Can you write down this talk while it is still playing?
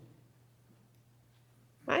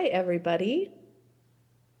Hi, everybody.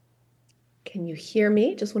 Can you hear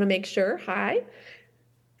me? Just want to make sure. Hi.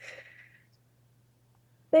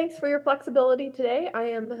 Thanks for your flexibility today. I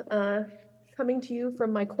am coming to you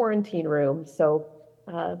from my quarantine room, so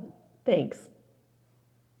uh, thanks.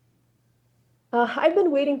 I've been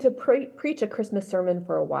waiting to preach a Christmas sermon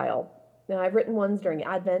for a while. Now, I've written ones during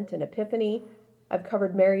Advent and Epiphany. I've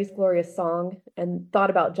covered Mary's glorious song and thought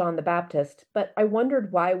about John the Baptist, but I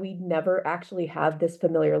wondered why we never actually have this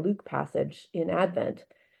familiar Luke passage in Advent.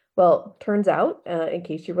 Well, turns out, in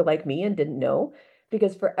case you were like me and didn't know,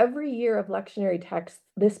 because for every year of lectionary texts,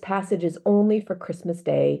 this passage is only for Christmas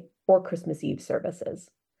Day or Christmas Eve services,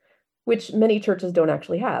 which many churches don't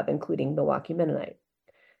actually have, including Milwaukee Mennonite.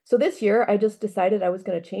 So this year, I just decided I was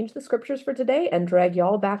going to change the scriptures for today and drag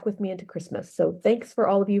y'all back with me into Christmas. So thanks for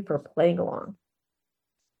all of you for playing along.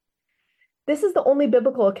 This is the only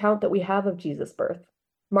biblical account that we have of Jesus' birth.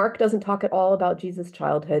 Mark doesn't talk at all about Jesus'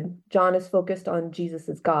 childhood. John is focused on Jesus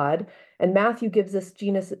as God, and Matthew gives us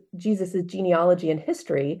Jesus' genealogy and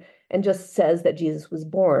history and just says that Jesus was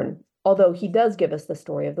born, although he does give us the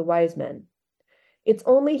story of the wise men. It's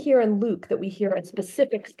only here in Luke that we hear a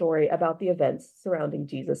specific story about the events surrounding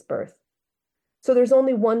Jesus' birth. So there's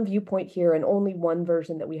only one viewpoint here and only one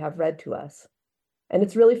version that we have read to us. And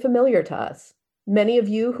it's really familiar to us. Many of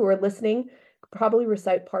you who are listening probably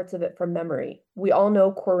recite parts of it from memory. We all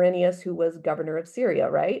know Quirinius, who was governor of Syria,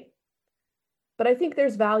 right? But I think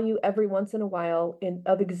there's value every once in a while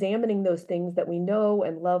of examining those things that we know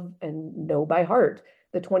and love and know by heart.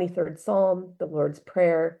 The 23rd Psalm, the Lord's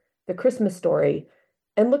Prayer, the Christmas story,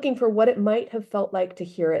 and looking for what it might have felt like to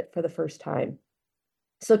hear it for the first time.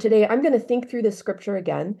 So today I'm going to think through this scripture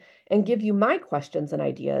again and give you my questions and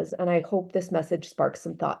ideas, and I hope this message sparks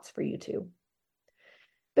some thoughts for you too.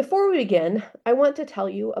 Before we begin, I want to tell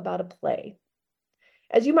you about a play.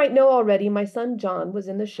 As you might know already, my son John was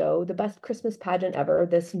in the show, The Best Christmas Pageant Ever,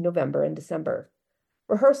 this November and December.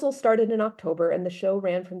 Rehearsals started in October, and the show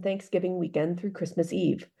ran from Thanksgiving weekend through Christmas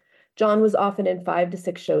Eve. John was often in 5 to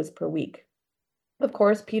 6 shows per week. Of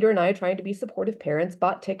course, Peter and I, trying to be supportive parents,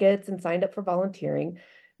 bought tickets and signed up for volunteering,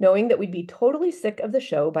 knowing that we'd be totally sick of the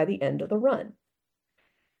show by the end of the run.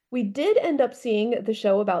 We did end up seeing the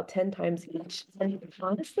show about 10 times each, and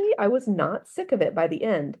honestly, I was not sick of it by the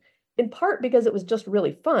end, in part because it was just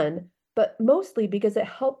really fun, but mostly because it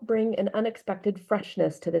helped bring an unexpected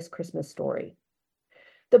freshness to this Christmas story.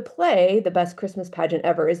 The play, The Best Christmas Pageant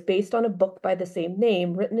Ever, is based on a book by the same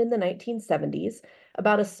name written in the 1970s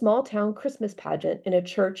about a small town Christmas pageant in a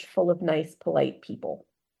church full of nice, polite people.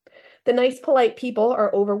 The nice, polite people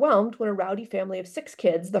are overwhelmed when a rowdy family of 6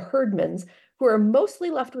 kids, the Herdmans, who are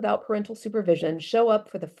mostly left without parental supervision, show up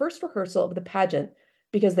for the first rehearsal of the pageant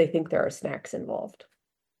because they think there are snacks involved.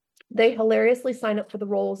 They hilariously sign up for the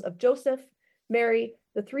roles of Joseph, Mary,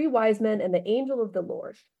 the 3 wise men, and the angel of the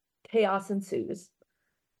Lord. Chaos ensues.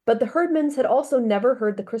 But the Herdmans had also never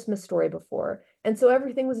heard the Christmas story before, and so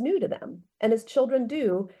everything was new to them. And as children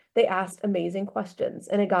do, they asked amazing questions,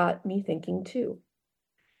 and it got me thinking too.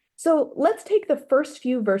 So let's take the first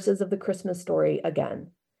few verses of the Christmas story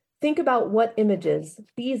again. Think about what images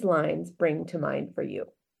these lines bring to mind for you.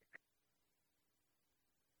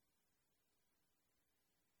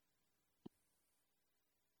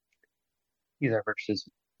 These are verses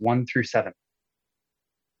 1 through 7.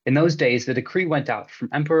 In those days, the decree went out from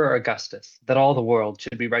Emperor Augustus that all the world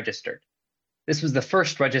should be registered. This was the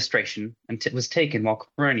first registration and was taken while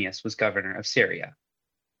Quirinius was governor of Syria.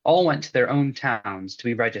 All went to their own towns to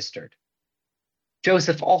be registered.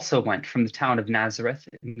 Joseph also went from the town of Nazareth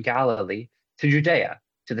in Galilee to Judea,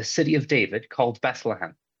 to the city of David called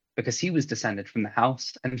Bethlehem, because he was descended from the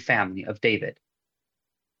house and family of David.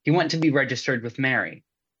 He went to be registered with Mary,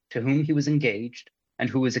 to whom he was engaged and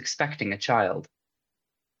who was expecting a child.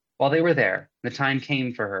 While they were there, the time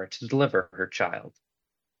came for her to deliver her child.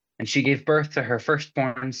 And she gave birth to her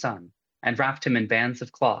firstborn son, and wrapped him in bands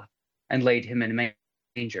of cloth, and laid him in a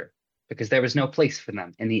manger, because there was no place for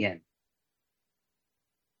them in the inn.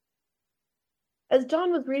 As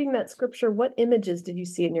John was reading that scripture, what images did you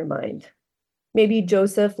see in your mind? Maybe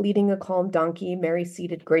Joseph leading a calm donkey, Mary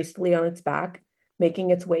seated gracefully on its back, making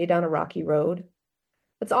its way down a rocky road.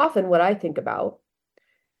 That's often what I think about.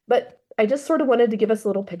 But I just sort of wanted to give us a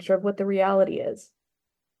little picture of what the reality is.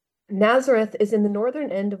 Nazareth is in the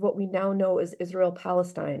northern end of what we now know as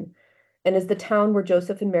Israel-Palestine, and is the town where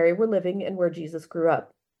Joseph and Mary were living and where Jesus grew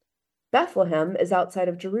up. Bethlehem is outside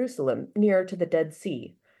of Jerusalem, near to the Dead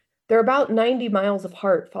Sea. They're about 90 miles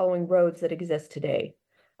apart, following roads that exist today.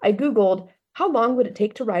 I Googled, how long would it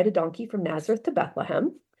take to ride a donkey from Nazareth to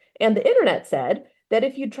Bethlehem? And the internet said that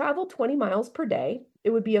if you travel 20 miles per day, It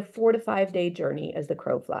would be a 4 to 5 day journey as the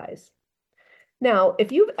crow flies. Now,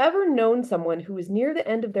 if you've ever known someone who is near the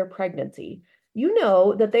end of their pregnancy, you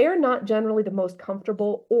know that they are not generally the most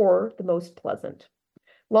comfortable or the most pleasant.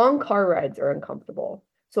 Long car rides are uncomfortable,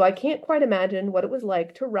 so I can't quite imagine what it was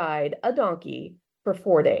like to ride a donkey for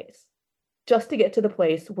 4 days just to get to the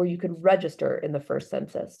place where you could register in the first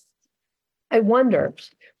census. I wonder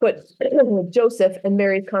what Joseph and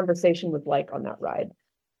Mary's conversation was like on that ride.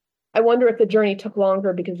 I wonder if the journey took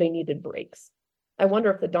longer because they needed breaks. I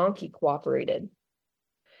wonder if the donkey cooperated.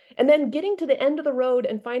 And then getting to the end of the road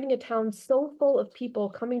and finding a town so full of people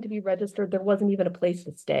coming to be registered, there wasn't even a place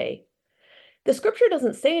to stay. The scripture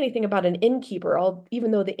doesn't say anything about an innkeeper,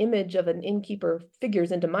 even though the image of an innkeeper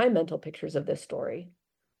figures into my mental pictures of this story.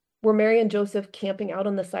 Were Mary and Joseph camping out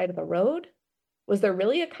on the side of the road? Was there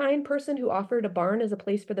really a kind person who offered a barn as a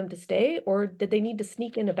place for them to stay, or did they need to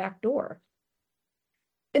sneak in a back door?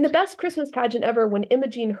 In the best Christmas pageant ever, when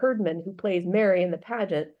Imogene Herdman, who plays Mary in the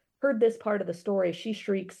pageant, heard this part of the story, she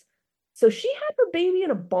shrieks, "So she had her baby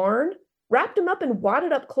in a barn, wrapped him up in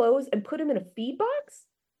wadded up clothes, and put him in a feed box?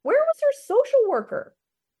 Where was her social worker?"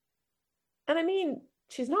 And I mean,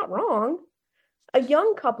 she's not wrong. A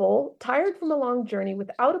young couple, tired from a long journey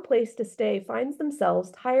without a place to stay, finds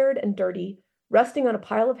themselves tired and dirty, resting on a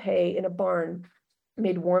pile of hay in a barn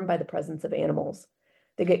made warm by the presence of animals.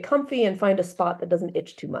 They get comfy and find a spot that doesn't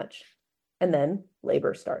itch too much. And then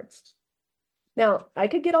labor starts. Now, I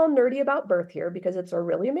could get all nerdy about birth here because it's a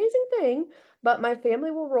really amazing thing, but my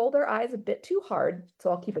family will roll their eyes a bit too hard, so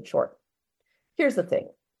I'll keep it short. Here's the thing.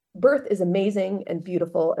 Birth is amazing and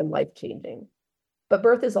beautiful and life-changing, but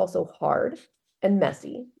birth is also hard and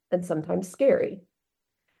messy and sometimes scary.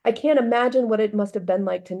 I can't imagine what it must have been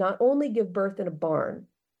like to not only give birth in a barn,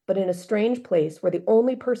 but in a strange place where the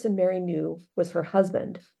only person Mary knew was her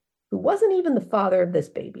husband, who wasn't even the father of this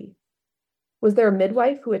baby. Was there a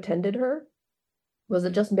midwife who attended her? Was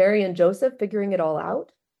it just Mary and Joseph figuring it all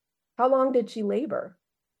out? How long did she labor?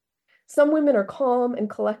 Some women are calm and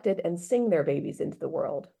collected and sing their babies into the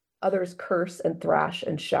world. Others curse and thrash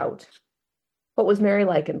and shout. What was Mary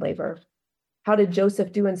like in labor? How did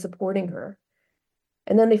Joseph do in supporting her?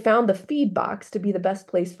 And then they found the feed box to be the best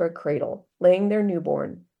place for a cradle, laying their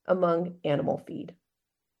newborn among animal feed.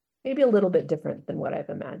 Maybe a little bit different than what I've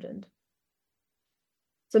imagined.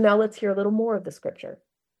 So now let's hear a little more of the scripture.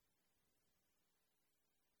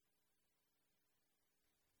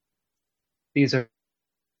 These are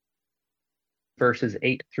verses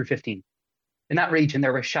 8 through 15. In that region,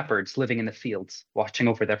 there were shepherds living in the fields, watching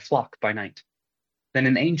over their flock by night. Then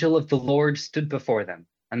an angel of the Lord stood before them,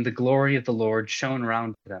 and the glory of the Lord shone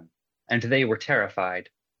around them, and they were terrified.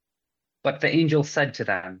 But the angel said to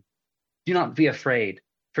them, "Do not be afraid,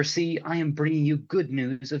 for see, I am bringing you good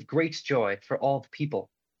news of great joy for all the people.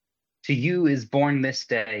 To you is born this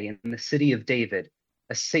day in the city of David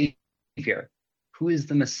a Savior, who is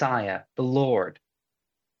the Messiah, the Lord.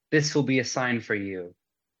 This will be a sign for you.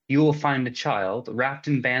 You will find a child wrapped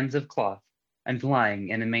in bands of cloth and lying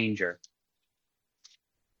in a manger."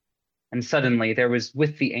 And suddenly there was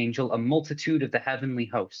with the angel a multitude of the heavenly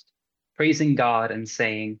host, praising God and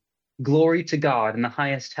saying, "Glory to God in the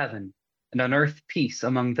highest heaven, and on earth peace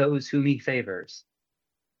among those whom he favors."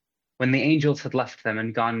 When the angels had left them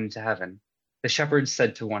and gone into heaven, the shepherds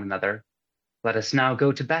said to one another, "Let us now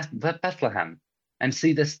go to Bethlehem and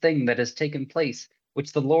see this thing that has taken place,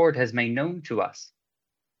 which the Lord has made known to us."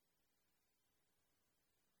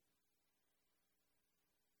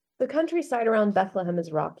 The countryside around Bethlehem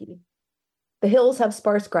is rocky. The hills have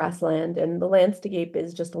sparse grassland, and the landscape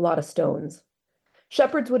is just a lot of stones.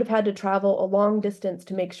 Shepherds would have had to travel a long distance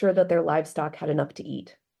to make sure that their livestock had enough to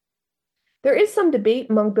eat. There is some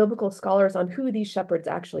debate among biblical scholars on who these shepherds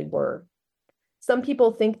actually were. Some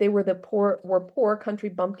people think they were poor country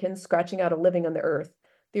bumpkins scratching out a living on the earth,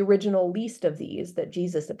 the original least of these that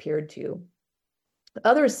Jesus appeared to.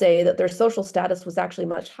 Others say that their social status was actually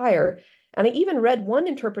much higher, and I even read one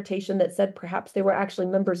interpretation that said perhaps they were actually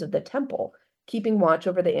members of the temple, keeping watch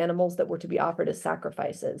over the animals that were to be offered as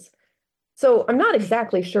sacrifices. So I'm not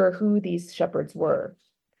exactly sure who these shepherds were,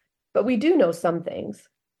 but we do know some things.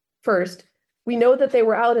 First, we know that they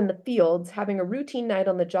were out in the fields having a routine night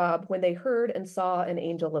on the job when they heard and saw an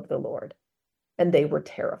angel of the Lord, and they were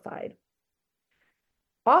terrified.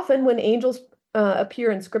 Often when angels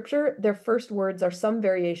appear in scripture, their first words are some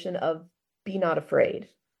variation of "be not afraid,"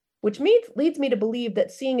 which leads me to believe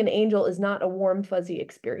that seeing an angel is not a warm, fuzzy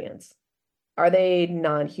experience. Are they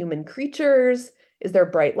non-human creatures? Is there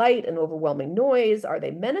bright light and overwhelming noise? Are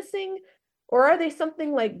they menacing? Or are they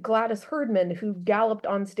something like Gladys Herdman, who galloped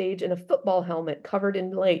on stage in a football helmet covered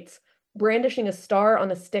in lights, brandishing a star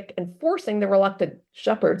on a stick and forcing the reluctant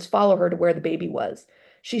shepherds follow her to where the baby was.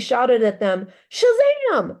 She shouted at them,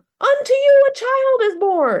 "Shazam! Unto you a child is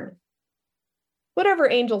born!" Whatever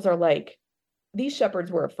angels are like, these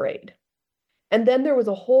shepherds were afraid. And then there was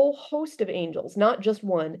a whole host of angels, not just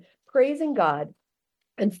one, praising God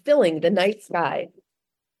and filling the night sky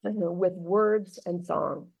with words and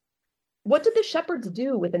song. What did the shepherds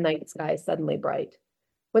do with the night sky suddenly bright?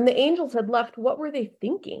 When the angels had left, what were they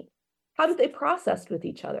thinking? How did they process with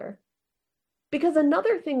each other? Because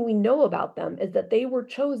another thing we know about them is that they were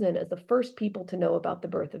chosen as the first people to know about the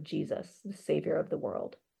birth of Jesus, the Savior of the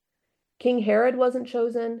world. King Herod wasn't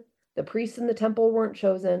chosen. The priests in the temple weren't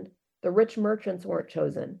chosen. The rich merchants weren't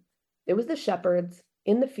chosen. It was the shepherds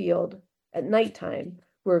in the field at nighttime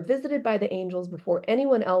who were visited by the angels before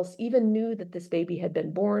anyone else even knew that this baby had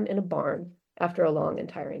been born in a barn after a long and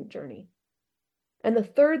tiring journey. And the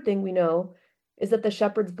third thing we know is that the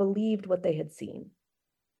shepherds believed what they had seen.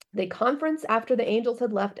 They conferenced after the angels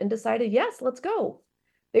had left and decided, yes, let's go.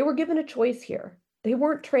 They were given a choice here. They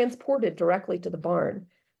weren't transported directly to the barn,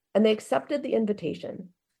 and they accepted the invitation.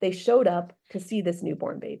 They showed up to see this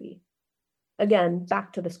newborn baby. Again,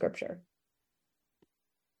 back to the scripture.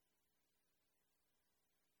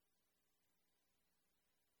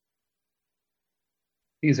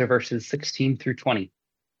 These are verses 16 through 20.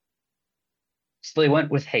 So they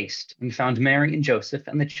went with haste and found Mary and Joseph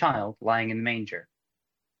and the child lying in the manger.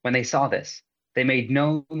 When they saw this, they made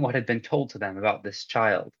known what had been told to them about this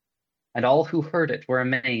child. And all who heard it were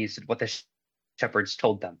amazed at what the shepherds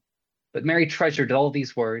told them. But Mary treasured all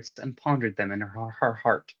these words and pondered them in her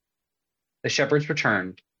heart. The shepherds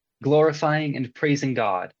returned, glorifying and praising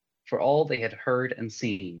God for all they had heard and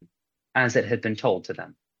seen, as it had been told to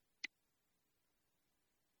them.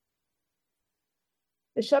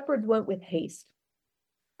 The shepherds went with haste.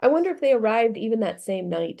 I wonder if they arrived even that same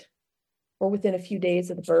night or within a few days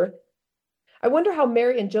of the birth. I wonder how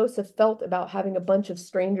Mary and Joseph felt about having a bunch of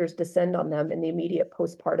strangers descend on them in the immediate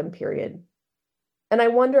postpartum period. And I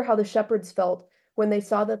wonder how the shepherds felt when they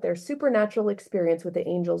saw that their supernatural experience with the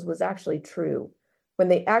angels was actually true, when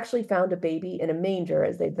they actually found a baby in a manger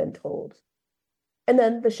as they'd been told. And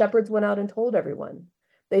then the shepherds went out and told everyone.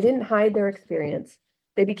 They didn't hide their experience.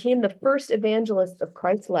 They became the first evangelists of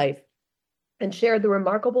Christ's life and shared the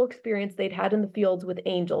remarkable experience they'd had in the fields with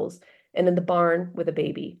angels and in the barn with a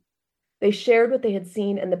baby. They shared what they had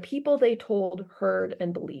seen, and the people they told heard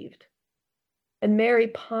and believed. And Mary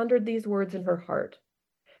pondered these words in her heart.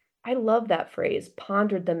 I love that phrase,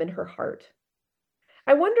 pondered them in her heart.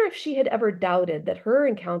 I wonder if she had ever doubted that her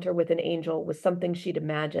encounter with an angel was something she'd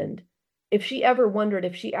imagined, if she ever wondered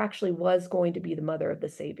if she actually was going to be the mother of the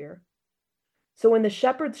Savior. So when the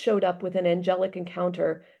shepherds showed up with an angelic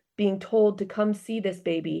encounter, being told to come see this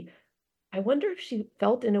baby, I wonder if she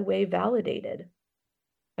felt in a way validated.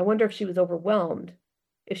 I wonder if she was overwhelmed,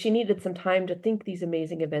 if she needed some time to think these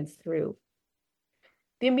amazing events through.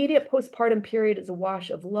 The immediate postpartum period is a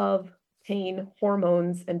wash of love, pain,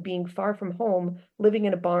 hormones, and being far from home, living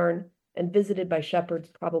in a barn, and visited by shepherds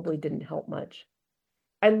probably didn't help much.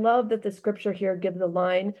 I love that the scripture here gives a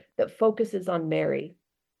line that focuses on Mary,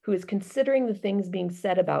 who is considering the things being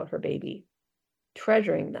said about her baby,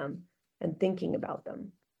 treasuring them, and thinking about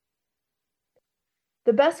them.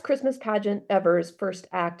 The best Christmas pageant ever's first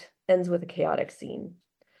act ends with a chaotic scene.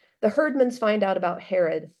 The herdmans find out about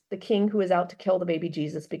Herod, the king who is out to kill the baby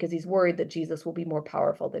Jesus because he's worried that Jesus will be more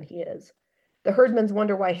powerful than he is. The herdmans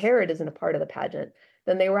wonder why Herod isn't a part of the pageant.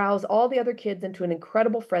 Then they rouse all the other kids into an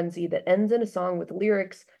incredible frenzy that ends in a song with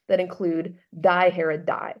lyrics that include, "Die, Herod,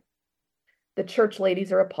 die." The church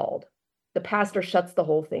ladies are appalled. The pastor shuts the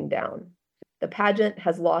whole thing down. The pageant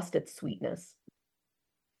has lost its sweetness.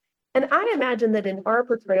 And I imagine that in our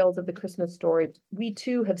portrayals of the Christmas story, we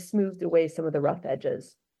too have smoothed away some of the rough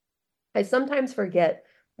edges. I sometimes forget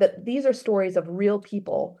that these are stories of real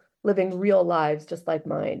people living real lives just like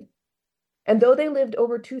mine. And though they lived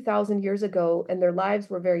over 2,000 years ago and their lives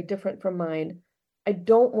were very different from mine, I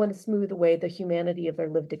don't want to smooth away the humanity of their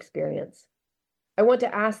lived experience. I want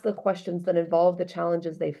to ask the questions that involve the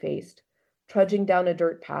challenges they faced, trudging down a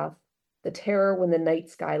dirt path, the terror when the night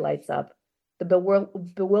sky lights up, the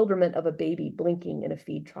bewilderment of a baby blinking in a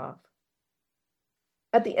feed trough.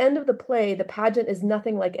 At the end of the play, the pageant is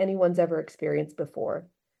nothing like anyone's ever experienced before.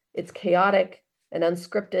 It's chaotic and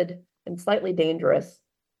unscripted and slightly dangerous.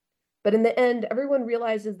 But in the end, everyone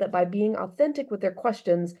realizes that by being authentic with their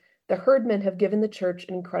questions, the herdmen have given the church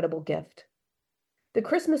an incredible gift. The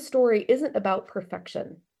Christmas story isn't about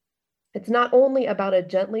perfection. It's not only about a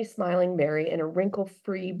gently smiling Mary in a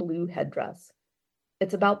wrinkle-free blue headdress.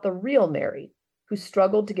 It's about the real Mary, who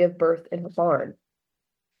struggled to give birth in her barn.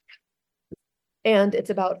 And it's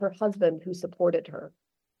about her husband who supported her.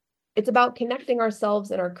 It's about connecting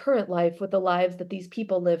ourselves in our current life with the lives that these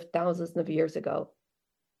people lived thousands of years ago.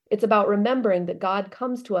 It's about remembering that God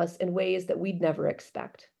comes to us in ways that we'd never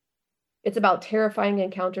expect. It's about terrifying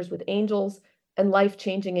encounters with angels and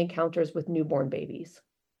life-changing encounters with newborn babies.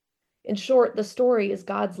 In short, the story is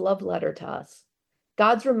God's love letter to us.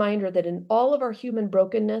 God's reminder that in all of our human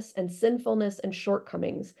brokenness and sinfulness and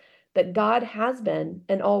shortcomings, that God has been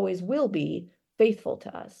and always will be faithful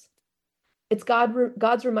to us. It's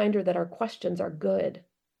God's reminder that our questions are good.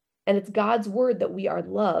 And it's God's word that we are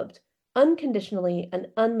loved unconditionally and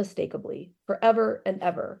unmistakably forever and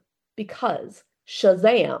ever, because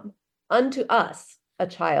Shazam, unto us a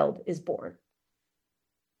child is born.